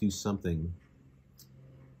guys do something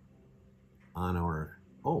on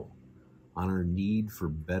our need for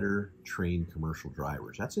better trained commercial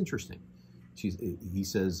drivers? That's interesting. He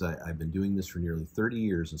says, I've been doing this for nearly 30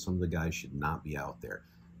 years, and some of the guys should not be out there.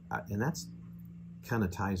 And that's kind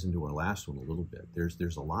of ties into our last one a little bit.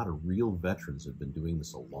 There's a lot of real veterans that have been doing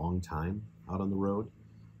this a long time out on the road,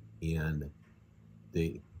 and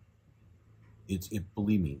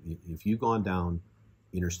believe me, if you've gone down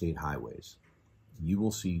interstate highways, you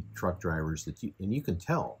will see truck drivers and you can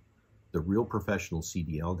tell the real professional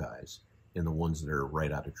CDL guys and the ones that are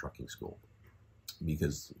right out of trucking school,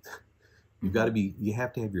 because you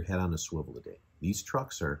have to have your head on a swivel today. These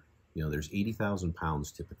trucks are, there's 80,000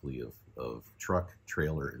 pounds typically of truck,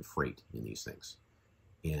 trailer, and freight in these things,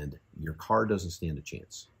 and your car doesn't stand a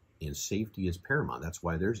chance. And safety is paramount. That's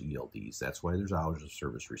why there's ELDs. That's why there's hours of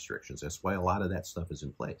service restrictions. That's why a lot of that stuff is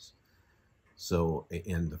in place. So,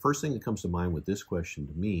 and the first thing that comes to mind with this question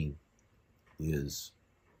to me is,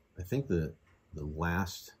 I think the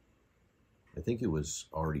last, I think it was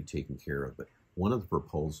already taken care of, but one of the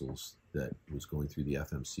proposals that was going through the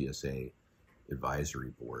FMCSA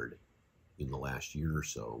advisory board in the last year or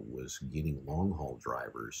so was getting long haul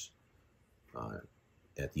drivers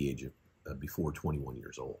at the age of before 21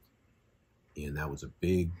 years old. And that was a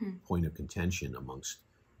big point of contention amongst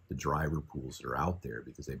the driver pools that are out there,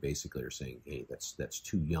 because they basically are saying, hey, that's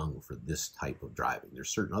too young for this type of driving. There's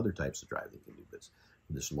certain other types of driving you can do, but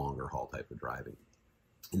this longer haul type of driving.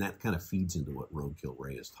 And that kind of feeds into what Roadkill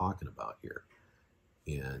Ray is talking about here.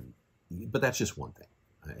 But that's just one thing.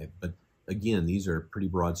 But again, these are pretty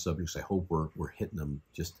broad subjects. I hope we're hitting them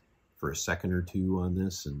just for a second or two on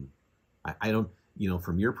this. And I don't,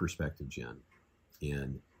 from your perspective, Jen,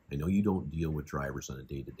 and I know you don't deal with drivers on a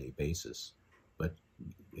day-to-day basis, but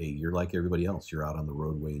hey, you're like everybody else. You're out on the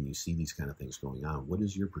roadway and you see these kind of things going on. What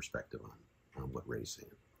is your perspective on what Ray's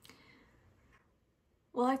saying?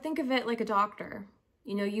 Well, I think of it like a doctor.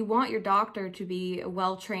 You want your doctor to be a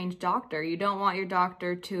well-trained doctor. You don't want your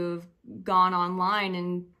doctor to have gone online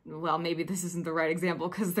and, well, maybe this isn't the right example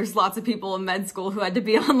because there's lots of people in med school who had to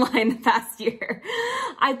be online the past year.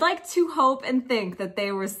 I'd like to hope and think that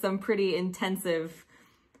there was some pretty intensive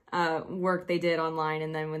work they did online,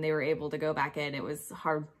 and then when they were able to go back in, it was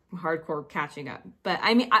hardcore catching up. But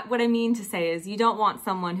I mean, what I mean to say is you don't want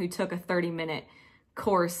someone who took a 30-minute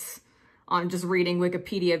course on just reading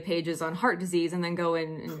Wikipedia pages on heart disease and then go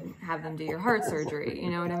in and have them do your heart surgery. You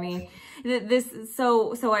know what I mean?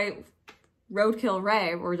 So Roadkill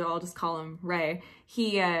Ray, or I'll just call him Ray,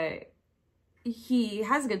 he has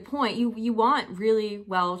a good point. You want really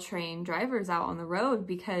well-trained drivers out on the road,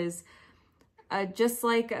 because just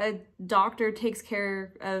like a doctor takes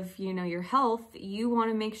care of, your health, you want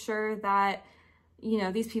to make sure that,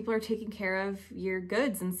 these people are taking care of your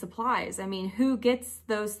goods and supplies. I mean, who gets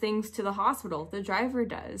those things to the hospital? The driver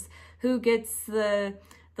does. Who gets the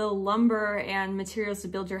lumber and materials to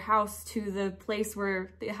build your house to the place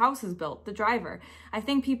where the house is built? The driver. I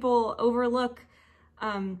think people overlook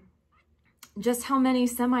just how many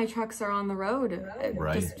semi-trucks are on the road.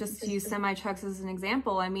 Right. Just to use semi-trucks as an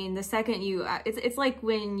example. I mean, the second it's like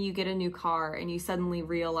when you get a new car and you suddenly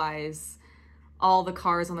realize all the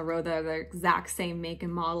cars on the road that are the exact same make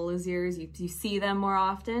and model as yours, you see them more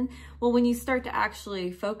often. Well, when you start to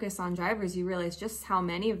actually focus on drivers, you realize just how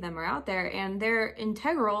many of them are out there, and they're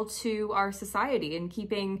integral to our society and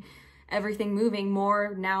keeping everything moving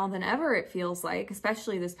more now than ever, it feels like,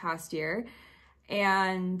 especially this past year.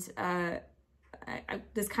 And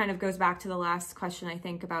this kind of goes back to the last question, I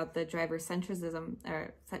think, about the driver centrism,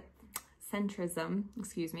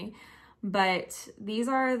 excuse me. But these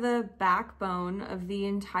are the backbone of the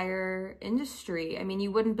entire industry. I mean,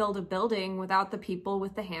 you wouldn't build a building without the people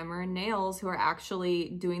with the hammer and nails who are actually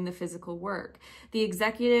doing the physical work. The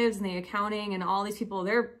executives and the accounting and all these people,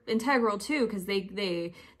 they're integral too, because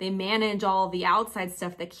they manage all the outside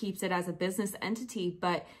stuff that keeps it as a business entity.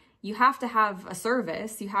 But you have to have a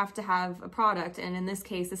service, you have to have a product, and in this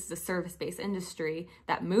case, this is a service-based industry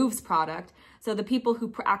that moves product. So the people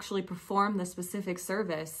who actually perform the specific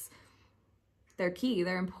service, they're key,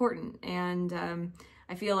 they're important. And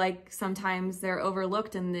I feel like sometimes they're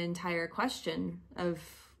overlooked in the entire question of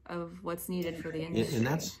what's needed for the industry.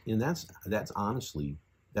 And that's honestly,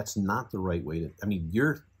 that's not the right way to, I mean,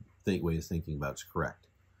 your way of thinking about it's correct.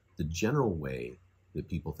 The general way that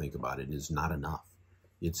people think about it is not enough.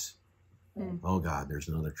 It's, oh God, there's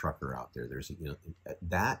another trucker out there. There's,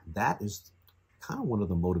 that is kind of one of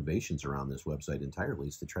the motivations around this website entirely,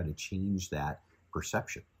 is to try to change that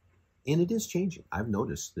perception. And it is changing. I've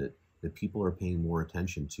noticed that people are paying more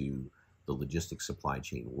attention to the logistics supply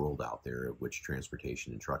chain world out there, of which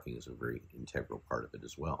transportation and trucking is a very integral part of it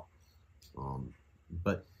as well.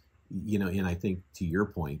 But, and I think to your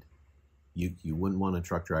point, you wouldn't want a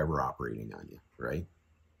truck driver operating on you, right?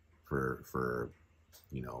 For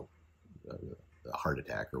a heart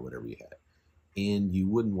attack or whatever you had. And you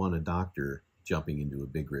wouldn't want a doctor jumping into a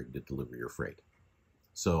big rig to deliver your freight.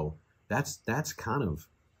 So that's kind of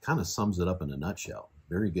sums it up in a nutshell.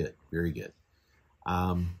 Very good, very good.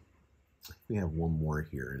 We have one more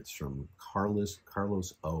here. It's from Carlos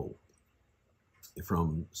O.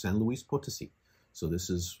 from San Luis Potosi. So this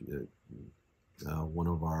is one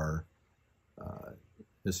of our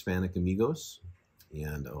Hispanic amigos.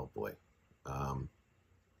 And oh boy,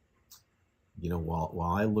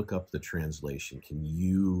 while I look up the translation, can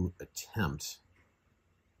you attempt,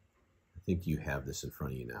 I think you have this in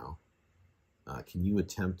front of you now. Can you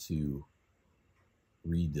attempt to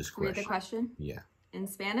read this question? Read the question? Yeah. In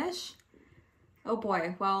Spanish? Oh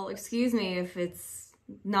boy. Well, excuse me if it's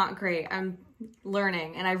not great. I'm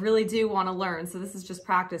learning and I really do want to learn. So this is just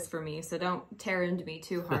practice for me. So don't tear into me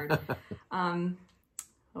too hard.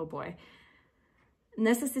 Oh boy.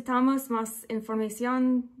 Necesitamos más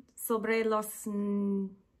información sobre los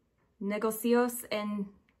negocios en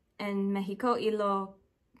México y lo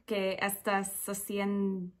que está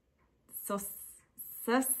sucediendo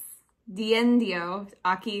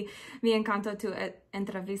aquí. Me encantó tu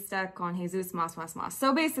entrevista con Jesús más.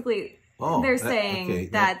 So basically, they're saying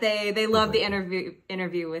that they love the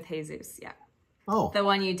interview with Jesus. Yeah. Oh. The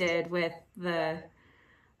one you did with the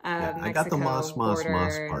I got the moss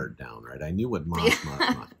part down, right? I knew what moss.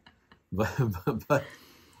 But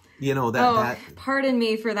you know that. Pardon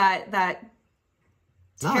me for that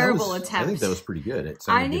terrible attempt. I think that was pretty good.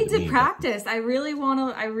 I need to practice. I really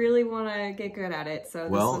want to get good at it. So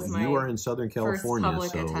well, this was my you are in Southern California,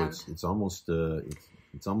 so it's almost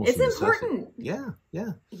it's important. Yeah.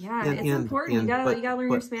 It's important. You gotta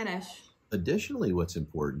learn your Spanish. Additionally, what's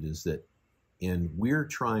important is that, and we're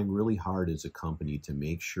trying really hard as a company to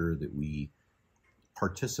make sure that we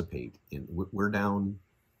participate in. We're down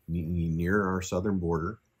near our southern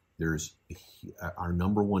border. There's our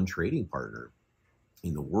number one trading partner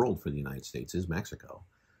in the world for the United States is Mexico.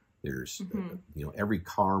 There's, every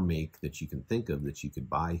car make that you can think of that you could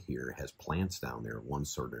buy here has plants down there of one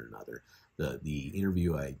sort or another. The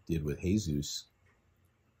interview I did with Jesus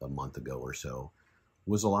a month ago or so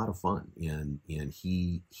was a lot of fun, and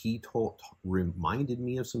he reminded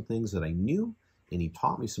me of some things that I knew, and he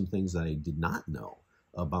taught me some things that I did not know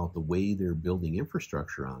about the way they're building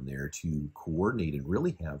infrastructure on there to coordinate and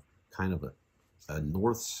really have kind of a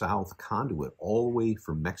north-south conduit all the way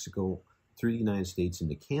from Mexico through the United States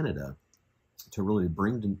into Canada to really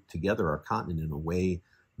bring together our continent in a way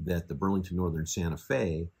that the Burlington Northern Santa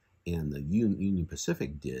Fe and the Union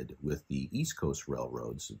Pacific did with the East Coast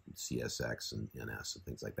railroads, CSX and NS and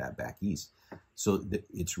things like that back east. So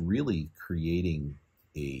it's really creating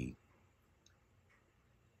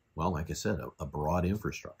like I said, a broad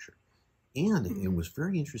infrastructure. And it was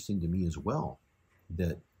very interesting to me as well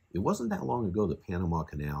that it wasn't that long ago the Panama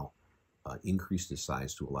Canal increased its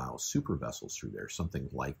size to allow super vessels through there, something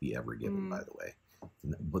like the Ever Given, by the way.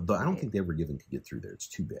 But I don't think the Ever Given could get through there. It's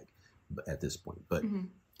too big at this point. But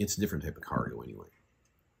it's a different type of cargo anyway.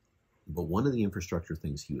 But one of the infrastructure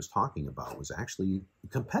things he was talking about was actually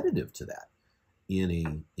competitive to that in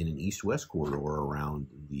an east-west corridor around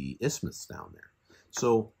the isthmus down there.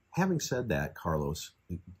 So having said that, Carlos,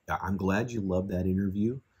 I'm glad you loved that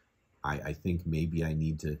interview. I think maybe I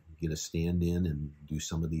need to get a stand-in and do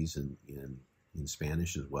some of these in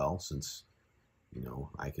Spanish as well, since,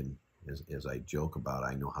 I can, as I joke about,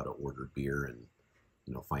 I know how to order beer and,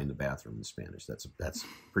 find the bathroom in Spanish. That's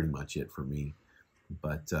pretty much it for me.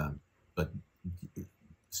 But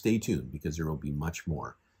stay tuned, because there will be much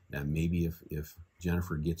more. And maybe if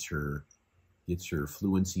Jennifer gets her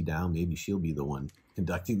fluency down, maybe she'll be the one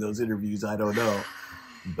conducting those interviews. I don't know.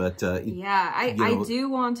 But I do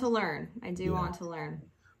want to learn. Want to learn.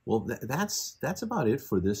 Well, that's about it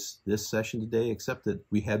for this session today, except that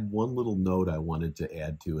we had one little note I wanted to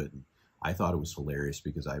add to it. And I thought it was hilarious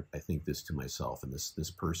because I think this to myself, and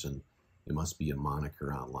this person, it must be a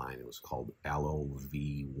moniker online. It was called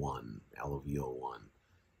ALOV1, ALOV01.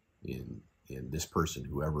 And this person,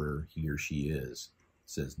 whoever he or she is,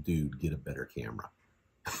 says, "Dude, get a better camera."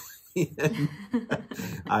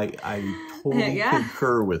 I totally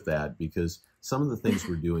concur with that, because some of the things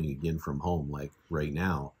we're doing again from home, like right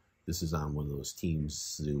now, this is on one of those Teams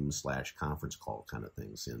Zoom / conference call kind of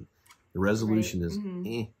things, and the resolution is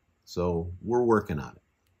so we're working on it.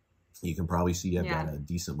 You can probably see I've got a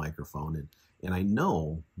decent microphone, and I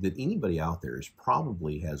know that anybody out there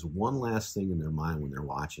probably has one last thing in their mind when they're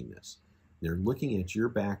watching this. They're looking at your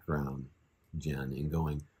background, Jen, and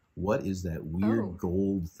going, "What is that weird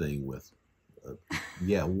gold thing with?"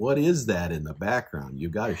 What is that in the background?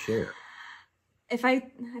 You've got to share. If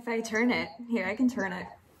I turn it here, I can turn it.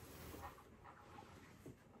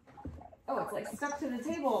 Oh, it's like stuck to the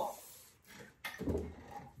table.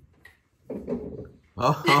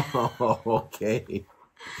 Oh, okay.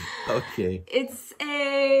 It's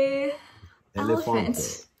a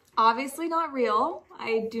elephant. Obviously not real.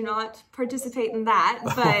 I do not participate in that,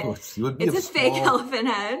 but it's a fake elephant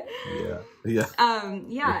head.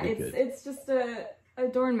 It's just a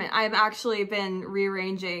adornment. I've actually been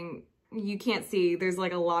rearranging. You can't see, there's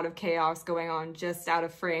like a lot of chaos going on just out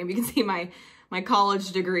of frame. You can see my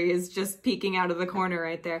college degree is just peeking out of the corner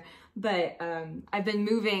right there. But I've been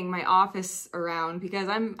moving my office around because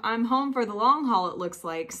I'm home for the long haul, it looks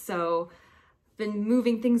like. So been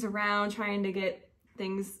moving things around, trying to get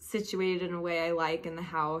things situated in a way I like in the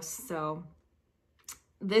house. So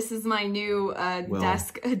this is my new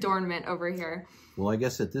desk adornment over here. Well, I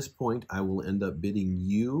guess at this point, I will end up bidding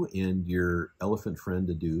you and your elephant friend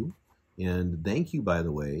adieu. And thank you, by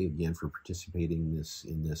the way, again, for participating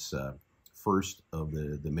in this first of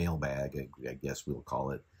the mailbag, I guess we'll call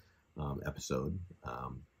it, episode.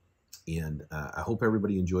 And I hope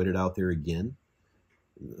everybody enjoyed it out there. Again,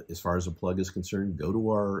 as far as a plug is concerned, go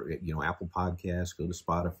to our Apple Podcasts, go to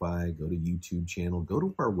Spotify, go to YouTube channel, go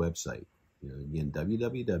to our website. Again,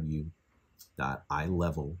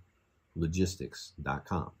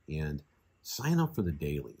 www.iLevelLogistics.com, and sign up for the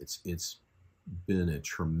daily. It's been a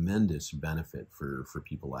tremendous benefit for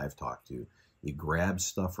people I've talked to. It grabs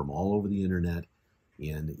stuff from all over the internet,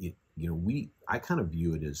 and I kind of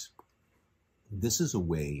view it as this is a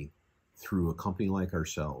way through a company like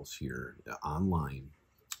ourselves here online,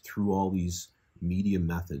 through all these media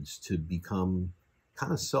methods, to become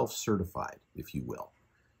kind of self-certified, if you will.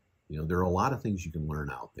 There are a lot of things you can learn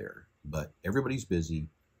out there, but everybody's busy.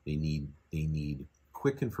 They need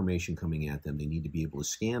quick information coming at them. They need to be able to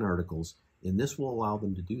scan articles, and this will allow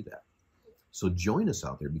them to do that. So join us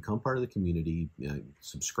out there, become part of the community,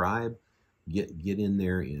 subscribe, get in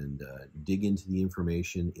there and dig into the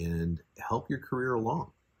information and help your career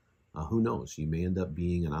along. Who knows? You may end up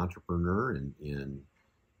being an entrepreneur and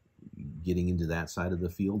getting into that side of the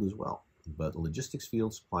field as well. But the logistics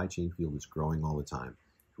field, supply chain field is growing all the time.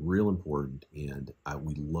 Real important, and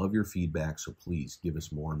we love your feedback, so please give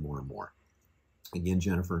us more and more and more. Again,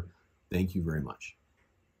 Jennifer, thank you very much.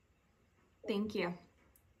 Thank you.